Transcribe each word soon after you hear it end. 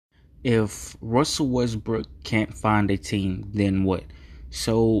if Russell Westbrook can't find a team, then what?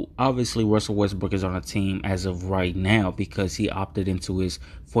 So obviously Russell Westbrook is on a team as of right now because he opted into his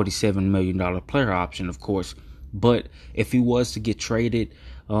 $47 million player option, of course. But if he was to get traded,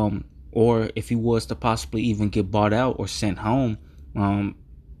 or if he was to possibly even get bought out or sent home,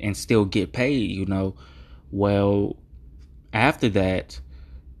 and still get paid, well, after that,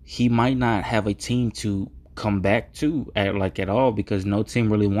 he might not have a team to come back to at all because no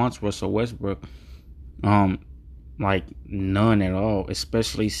team really wants Russell Westbrook. Um, like none at all,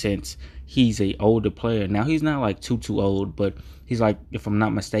 especially since he's a older player. Now he's not like too old, but he's like, if I'm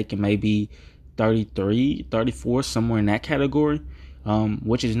not mistaken, maybe 33, 34, somewhere in that category.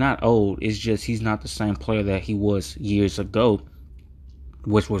 Which is not old. It's just he's not the same player that he was years ago,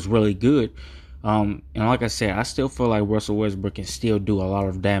 which was really good. And like I said, I still feel like Russell Westbrook can still do a lot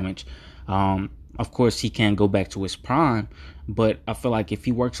of damage. Of course, he can't go back to his prime, but I feel like if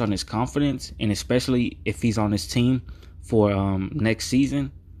he works on his confidence, and especially if he's on his team for next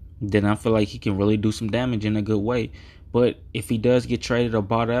season, then I feel like he can really do some damage in a good way. But if he does get traded or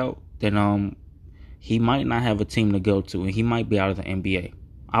bought out, then he might not have a team to go to, and he might be out of the NBA,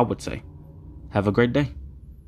 I would say. Have a great day.